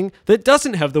anything that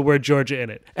doesn't have the word Georgia in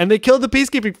it. And they killed the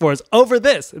peacekeeping force over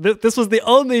this. This was the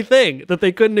only thing that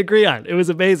they couldn't agree on. It was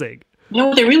amazing. You know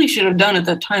what they really should have done at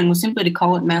that time was simply to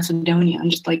call it Macedonia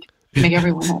and just like make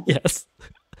everyone happy. Yes.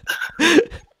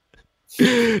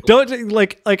 Don't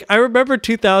like I remember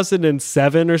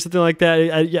 2007 or something like that.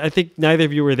 I think neither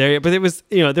of you were there yet, but it was,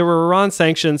 there were Iran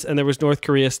sanctions and there was North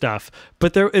Korea stuff,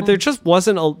 but there just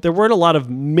there weren't a lot of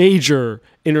major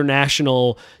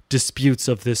international disputes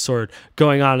of this sort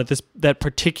going on at that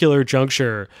particular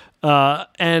juncture.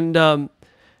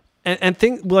 And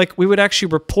things like we would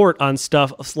actually report on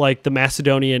stuff like the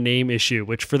Macedonia name issue,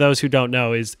 which for those who don't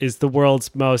know is the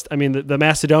world's most, I mean, the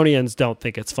Macedonians don't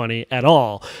think it's funny at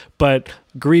all, but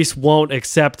Greece won't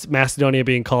accept Macedonia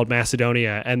being called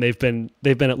Macedonia. And they've been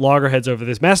at loggerheads over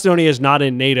this. Macedonia is not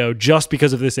in NATO just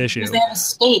because of this issue. Because they have a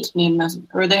state named Macedonia,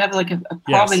 or they have like a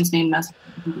province named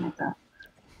Macedonia, something like that.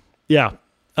 Yeah.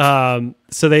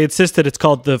 So they insisted it's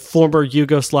called the former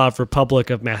Yugoslav Republic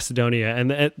of Macedonia,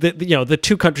 and the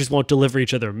two countries won't deliver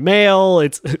each other mail.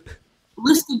 It's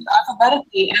listed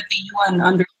alphabetically at the UN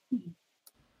under T.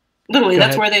 Literally,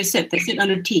 that's where they sit. They sit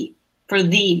under T for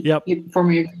the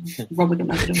former Republic of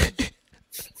Macedonia.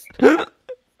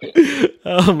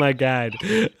 Oh my God!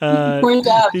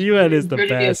 The UN is the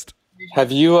best.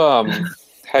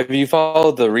 Have you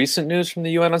followed the recent news from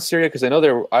the UN on Syria? Because I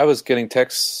know I was getting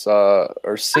texts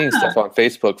or seeing stuff on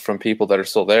Facebook from people that are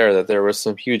still there that there was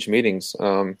some huge meetings.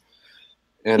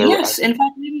 Yes, in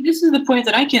fact, maybe this is the point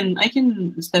that I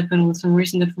can step in with some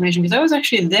recent information, because I was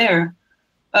actually there.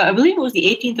 I believe it was the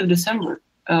 18th of December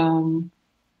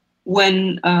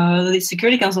when the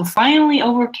Security Council finally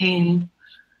overcame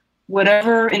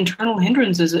whatever internal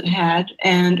hindrances it had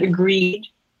and agreed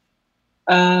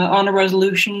on a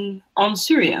resolution on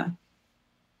Syria.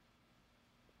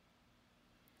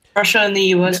 Russia and the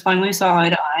U.S. finally saw eye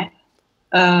to eye.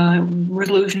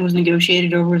 Resolution was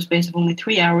negotiated over a space of only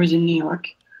 3 hours in New York.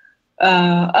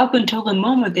 Up until the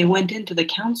moment they went into the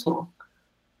council,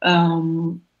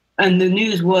 and the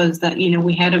news was that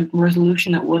we had a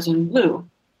resolution that was in blue.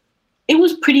 It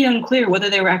was pretty unclear whether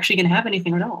they were actually going to have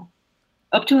anything at all.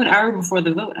 Up to an hour before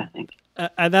the vote, I think.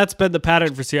 And that's been the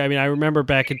pattern for Syria. I mean, I remember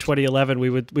back in 2011, we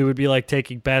would be like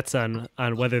taking bets on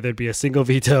whether there'd be a single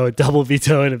veto, a double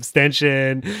veto, an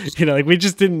abstention. We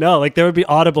just didn't know. Like there would be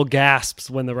audible gasps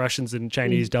when the Russians and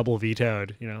Chinese double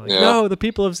vetoed. No, the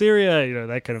people of Syria.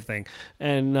 That kind of thing.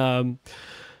 And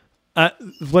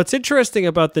what's interesting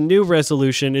about the new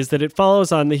resolution is that it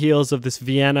follows on the heels of this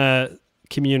Vienna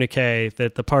communique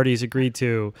that the parties agreed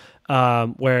to,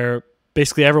 where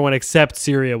basically everyone except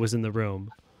Syria was in the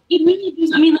room. It really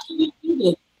does. I mean,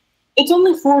 it's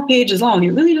only 4 pages long.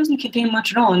 It really doesn't contain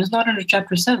much at all, and it's not under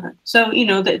Chapter 7. So, a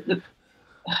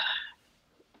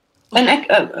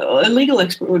legal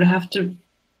expert would have to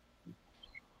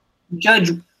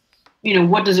judge,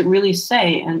 what does it really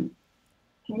say? And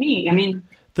to me, I mean...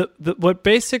 What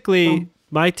basically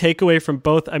my takeaway from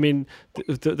both, I mean,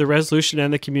 the resolution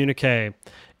and the communique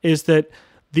is that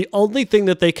the only thing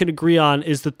that they can agree on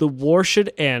is that the war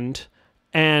should end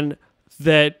and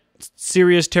that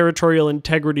Syria's territorial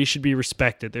integrity should be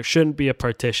respected. There shouldn't be a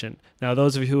partition. Now,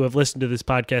 those of you who have listened to this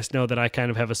podcast know that I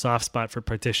kind of have a soft spot for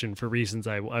partition for reasons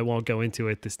I won't go into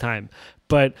at this time.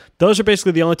 But those are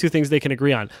basically the only two things they can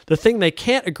agree on. The thing they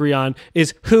can't agree on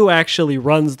is who actually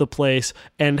runs the place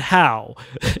and how.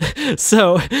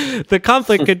 So the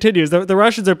conflict continues. The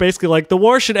Russians are basically like, the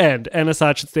war should end and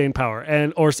Assad should stay in power,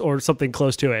 and or something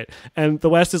close to it. And the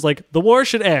West is like, the war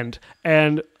should end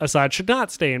and Assad should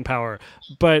not stay in power.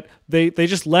 But they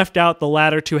just left out the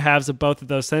latter two halves of both of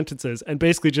those sentences and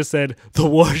basically just said the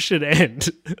war should end.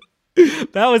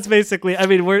 That was basically, I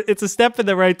mean, it's a step in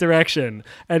the right direction,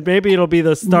 and maybe it'll be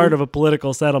the start of a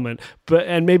political settlement.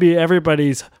 And maybe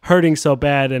everybody's hurting so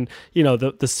bad, and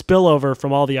the spillover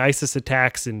from all the ISIS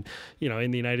attacks, and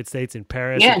in the United States, in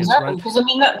Paris. Yeah, exactly. Because I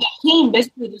mean, that came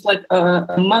basically just like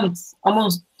a month,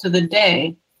 almost to the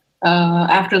day,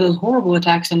 after those horrible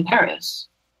attacks in Paris.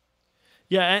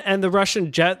 Yeah, and the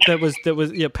Russian jet that was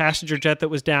passenger jet that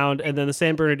was downed, and then the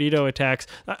San Bernardino attacks.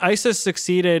 ISIS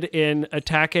succeeded in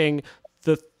attacking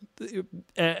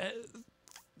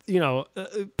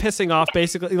pissing off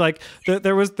basically, like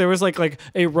there was like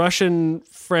a Russian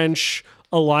French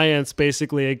alliance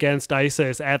basically against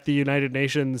ISIS at the United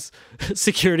Nations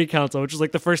Security Council, which is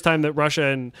like the first time that Russia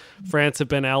and France have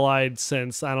been allied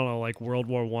since, I don't know, like World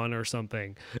War I or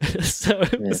something. So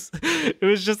it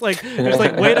was just like, it was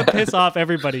like, way to piss off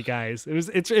everybody, guys.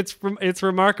 It's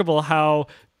remarkable how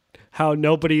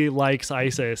nobody likes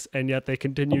ISIS and yet they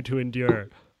continue to endure.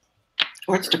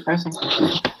 Or it's depressing.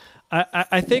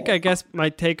 I think, I guess my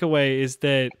takeaway is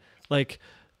that, like,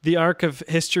 the arc of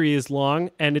history is long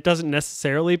and it doesn't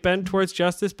necessarily bend towards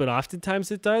justice, but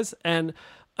oftentimes it does. And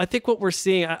I think what we're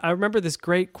seeing, I remember this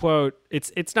great quote.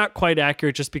 It's not quite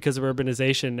accurate just because of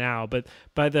urbanization now, but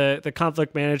by the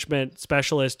conflict management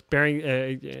specialist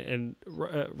and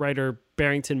writer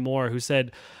Barrington Moore, who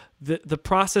said, the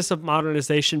process of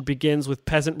modernization begins with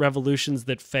peasant revolutions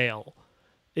that fail.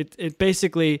 It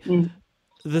basically...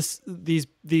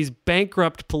 These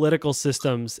bankrupt political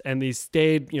systems and these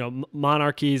staid,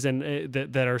 monarchies and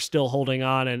that are still holding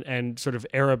on, and sort of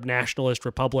Arab nationalist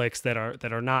republics that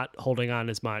are not holding on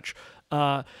as much,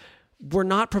 were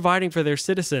not providing for their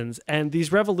citizens, and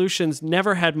these revolutions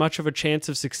never had much of a chance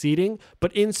of succeeding.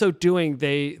 But in so doing,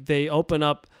 they open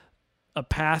up a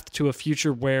path to a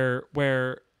future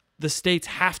where the states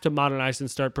have to modernize and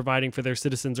start providing for their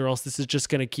citizens, or else this is just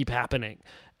going to keep happening.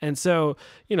 And so,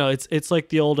 it's like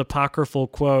the old apocryphal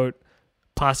quote,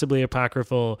 possibly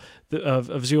apocryphal, of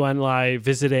Zhou Enlai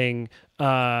visiting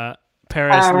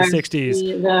Paris in the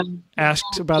 60s,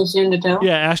 asked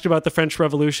about the French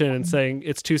Revolution and saying,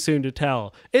 it's too soon to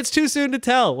tell. It's too soon to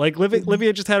tell. Like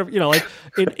Libya just had, like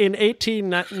in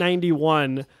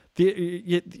 1891,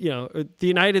 the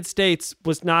United States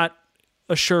was not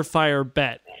a surefire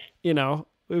bet.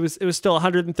 It was still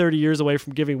 130 years away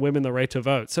from giving women the right to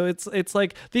vote. So it's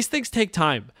like, these things take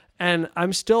time, and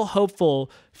I'm still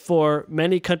hopeful for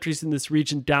many countries in this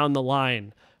region down the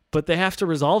line, but they have to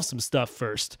resolve some stuff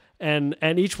first, and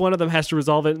each one of them has to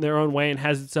resolve it in their own way and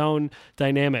has its own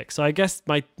dynamic. So I guess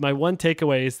my one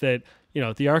takeaway is that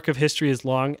the arc of history is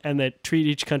long, and that treat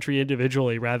each country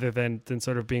individually rather than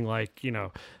sort of being like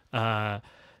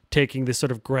taking this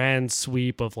sort of grand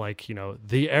sweep of like,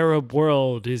 the Arab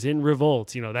world is in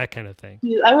revolt, that kind of thing.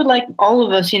 I would like all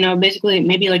of us, basically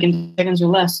maybe like in seconds or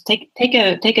less, take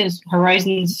a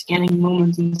horizon scanning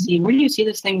moment and see, where do you see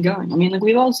this thing going? I mean, like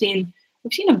we've seen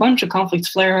a bunch of conflicts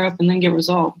flare up and then get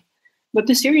resolved, but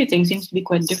the Syria thing seems to be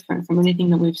quite different from anything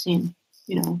that we've seen,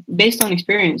 based on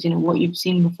experience, what you've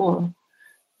seen before,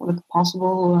 what are the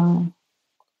possible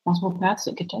paths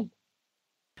it could take.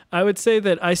 I would say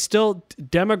that I still,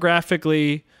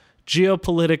 demographically,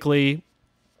 geopolitically,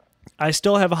 I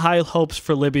still have high hopes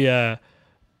for Libya,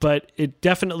 but it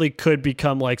definitely could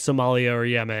become like Somalia or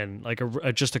Yemen, like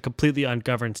just a completely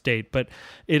ungoverned state. But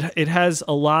it has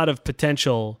a lot of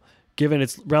potential, given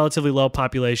its relatively low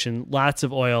population, lots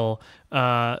of oil,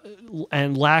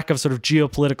 and lack of sort of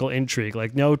geopolitical intrigue.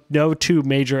 Like no two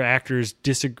major actors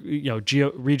disagree,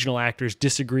 regional actors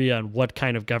disagree on what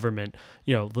kind of government,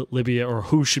 Libya, or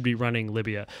who should be running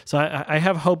Libya. So I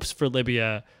have hopes for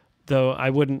Libya, though I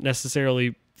wouldn't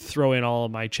necessarily throw in all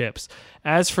of my chips.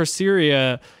 As for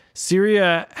Syria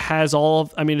has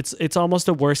it's almost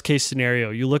a worst case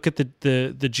scenario. You look at the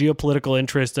geopolitical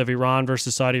interest of Iran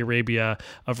versus Saudi Arabia,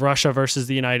 of Russia versus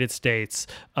the United States,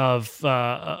 of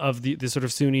the sort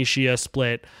of Sunni Shia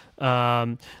split,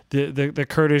 the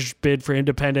Kurdish bid for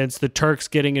independence, the Turks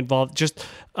getting involved,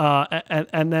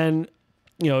 and then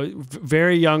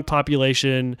very young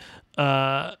population,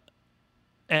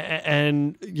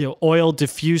 and oil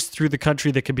diffused through the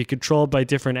country that can be controlled by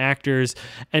different actors,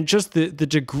 and just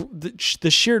the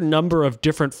sheer number of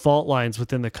different fault lines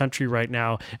within the country right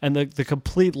now, and the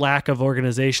complete lack of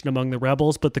organization among the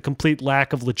rebels, but the complete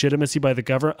lack of legitimacy by the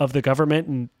government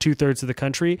in 2/3 of the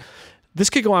country.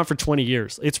 This could go on for 20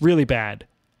 years. It's really bad.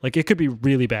 Like, it could be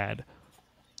really bad.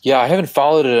 Yeah, I haven't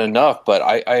followed it enough, but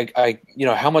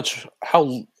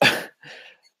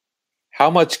how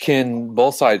much can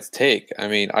both sides take? I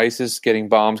mean, ISIS getting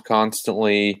bombed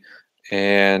constantly,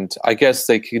 and I guess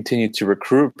they continue to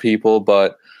recruit people,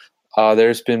 but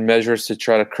there's been measures to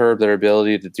try to curb their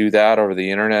ability to do that over the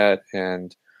internet.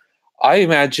 And I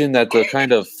imagine that the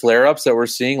kind of flare-ups that we're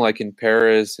seeing, like in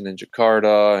Paris and in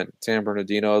Jakarta and San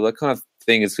Bernardino, that kind of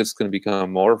thing is just going to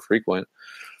become more frequent.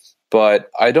 But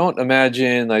I don't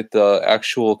imagine like the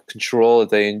actual control that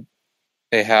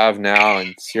they have now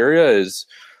in Syria is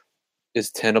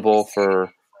tenable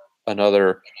for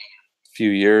another few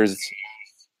years.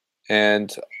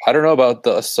 And I don't know about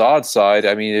the Assad side.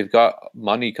 I mean, they've got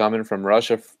money coming from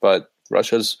Russia, but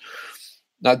Russia's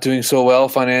not doing so well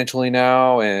financially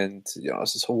now. And,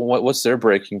 so what's their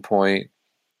breaking point?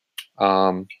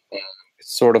 It's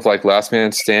sort of like last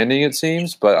man standing, it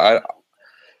seems. But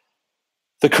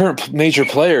the current major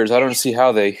players, I don't see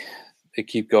how they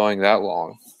keep going that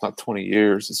long. Not 20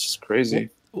 years. It's just crazy.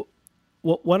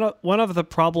 Well, one of the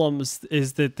problems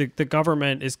is that the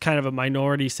government is kind of a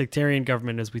minority sectarian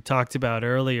government, as we talked about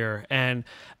earlier. And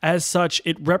as such,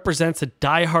 it represents a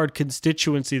diehard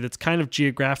constituency that's kind of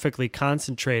geographically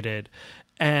concentrated.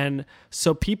 And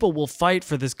so people will fight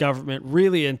for this government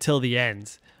really until the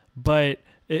end. But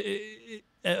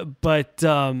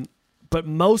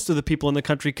most of the people in the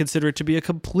country consider it to be a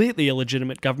completely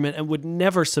illegitimate government and would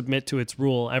never submit to its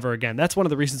rule ever again. That's one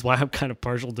of the reasons why I'm kind of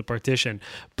partial to partition.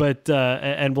 But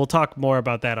and we'll talk more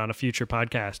about that on a future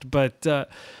podcast. But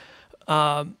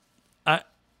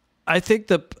I think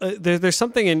there's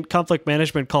something in conflict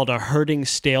management called a herding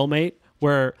stalemate,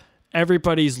 where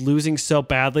everybody's losing so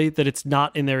badly that it's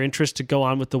not in their interest to go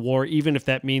on with the war, even if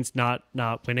that means not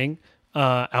winning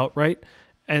outright.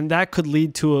 And that could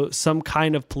lead to some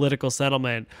kind of political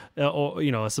settlement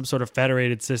or, some sort of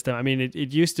federated system. I mean,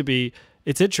 it used to be,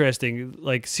 it's interesting,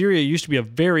 like Syria used to be a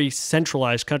very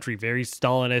centralized country, very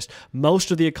Stalinist.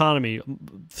 Most of the economy,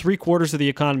 3/4 of the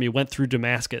economy went through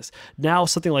Damascus. Now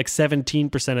something like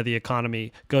 17% of the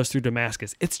economy goes through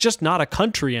Damascus. It's just not a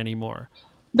country anymore.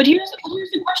 But here's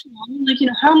the question,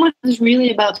 how much is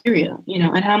really about Syria,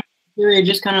 and how much Syria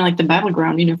just kind of like the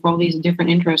battleground, for all these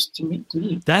different interests to me.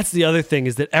 That's the other thing,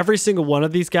 is that every single one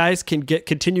of these guys can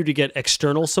continue to get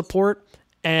external support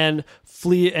and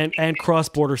flee and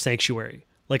cross-border sanctuary.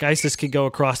 Like ISIS can go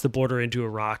across the border into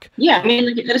Iraq. Yeah, I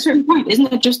mean, like, at a certain point,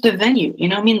 isn't it just the venue?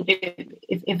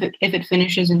 If it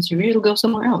finishes in Syria, it'll go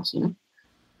somewhere else.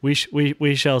 We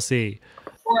shall see.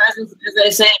 Or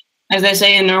as they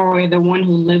say in Norway, the one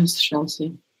who lives shall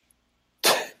see.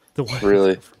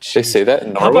 Really? They say that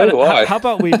in Norway? Why? How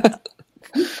about we?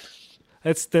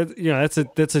 That's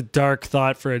a dark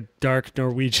thought for a dark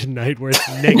Norwegian night where it's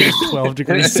negative 12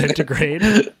 degrees centigrade.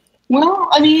 Well,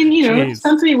 I mean, this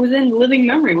country within living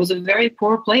memory was a very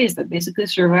poor place that basically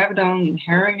survived on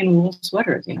herring and wool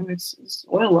sweaters. It's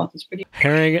oil wealth. It's pretty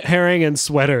herring and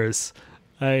sweaters.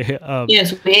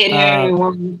 Yes, we ate herring and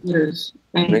wool sweaters,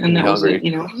 and that was it.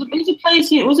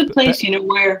 It was a place.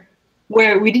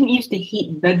 Where we didn't used to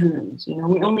heat bedrooms,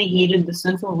 we only heated the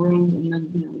central rooms, and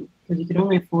then, because you could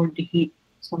only afford to heat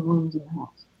some rooms in the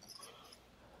house.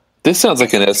 This sounds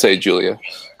like an essay, Julia.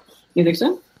 You think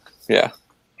so? Yeah.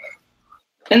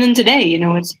 And then today,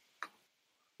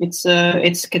 it's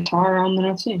Qatar on the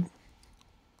North Sea.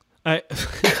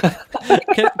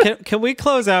 Can we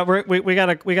close out? We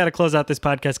gotta close out this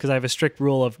podcast because I have a strict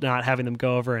rule of not having them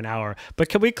go over an hour. But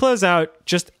can we close out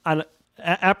just on?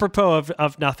 Apropos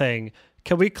of nothing,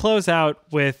 can we close out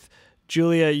with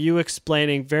Julia, you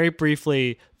explaining very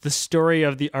briefly the story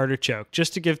of the artichoke,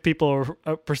 just to give people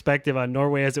a perspective on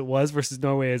Norway as it was versus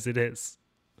Norway as it is?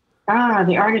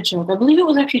 The artichoke. I believe it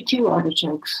was actually 2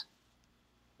 artichokes.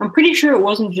 I'm pretty sure it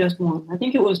wasn't just one. I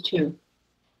think it was 2.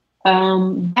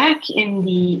 Back in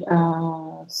the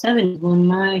 70s, when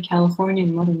my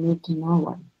Californian mother moved to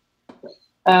Norway,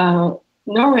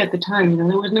 Norway at the time, there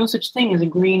was no such thing as a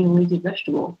green leafy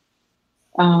vegetable.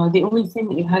 The only thing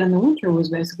that you had in the winter was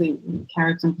basically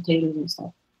carrots and potatoes and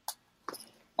stuff.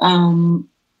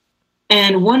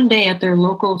 And one day at their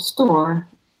local store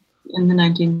in the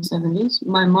 1970s,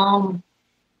 my mom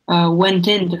went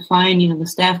in to find, the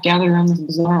staff gathered around this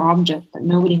bizarre object that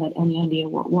nobody had any idea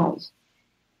what it was.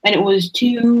 And it was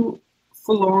 2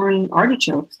 forlorn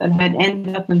artichokes that had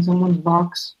ended up in someone's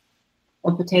box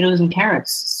of potatoes and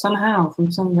carrots somehow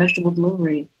from some vegetable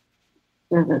delivery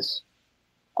service.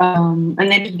 And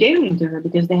they just gave them to her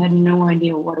because they had no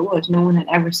idea what it was. No one had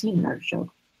ever seen an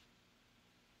artichoke.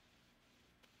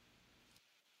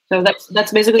 So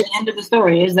that's basically the end of the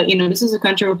story, is that, this is a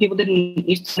country where people didn't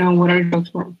used to know what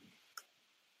artichokes were.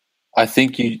 I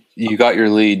think you got your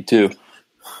lead too.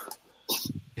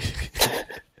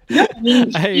 No, I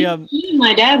mean, he and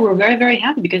my dad were very, very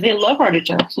happy because they love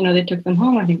artichokes. They took them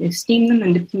home. I think they steamed them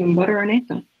and dipped them in butter and ate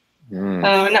them. And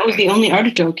that was the only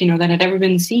artichoke, that had ever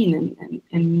been seen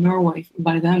in Norway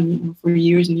by them for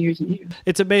years and years and years.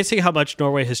 It's amazing how much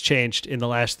Norway has changed in the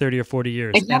last 30 or 40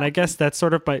 years. Exactly. And I guess that's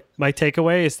sort of my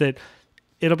takeaway, is that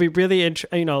it'll be really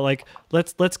interesting,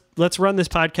 let's run this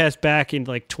podcast back in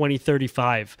like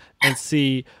 2035 and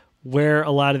see where a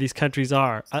lot of these countries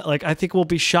are. I think we'll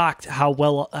be shocked how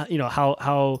well,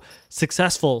 how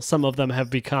successful some of them have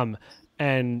become,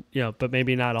 and, but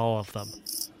maybe not all of them.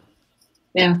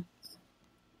 Yeah.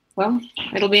 Well,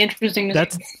 it'll be interesting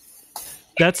to see.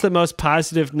 That's the most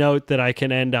positive note that I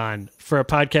can end on for a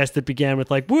podcast that began with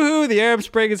like, woohoo, the Arab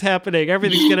Spring is happening,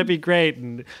 everything's going to be great.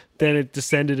 And then it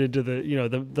descended into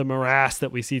the morass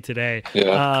that we see today.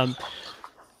 Yeah.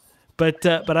 But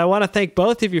I want to thank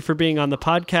both of you for being on the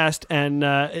podcast. And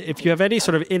if you have any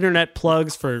sort of internet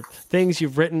plugs for things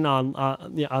you've written on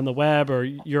the web or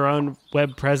your own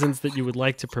web presence that you would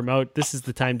like to promote, this is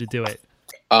the time to do it.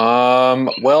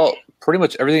 Well, pretty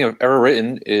much everything I've ever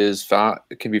written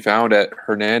can be found at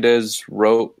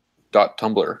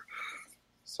hernandezwrote.tumblr.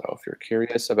 So if you're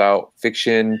curious about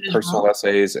fiction, personal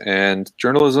essays, and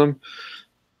journalism,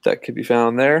 that can be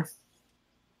found there.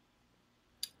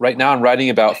 Right now I'm writing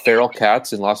about feral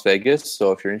cats in Las Vegas.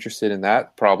 So if you're interested in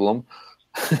that problem,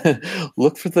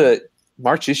 look for the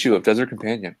March issue of Desert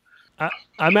Companion.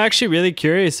 I'm actually really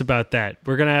curious about that.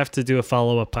 We're going to have to do a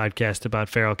follow-up podcast about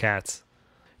feral cats.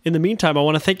 In the meantime, I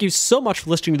want to thank you so much for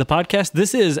listening to the podcast.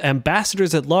 This is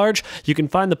Ambassadors at Large. You can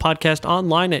find the podcast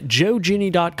online at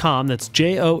joegenie.com. That's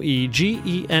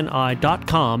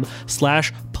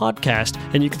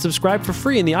joegeni.com/podcast. And you can subscribe for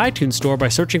free in the iTunes store by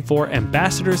searching for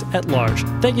Ambassadors at Large.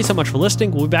 Thank you so much for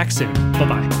listening. We'll be back soon.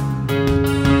 Bye-bye.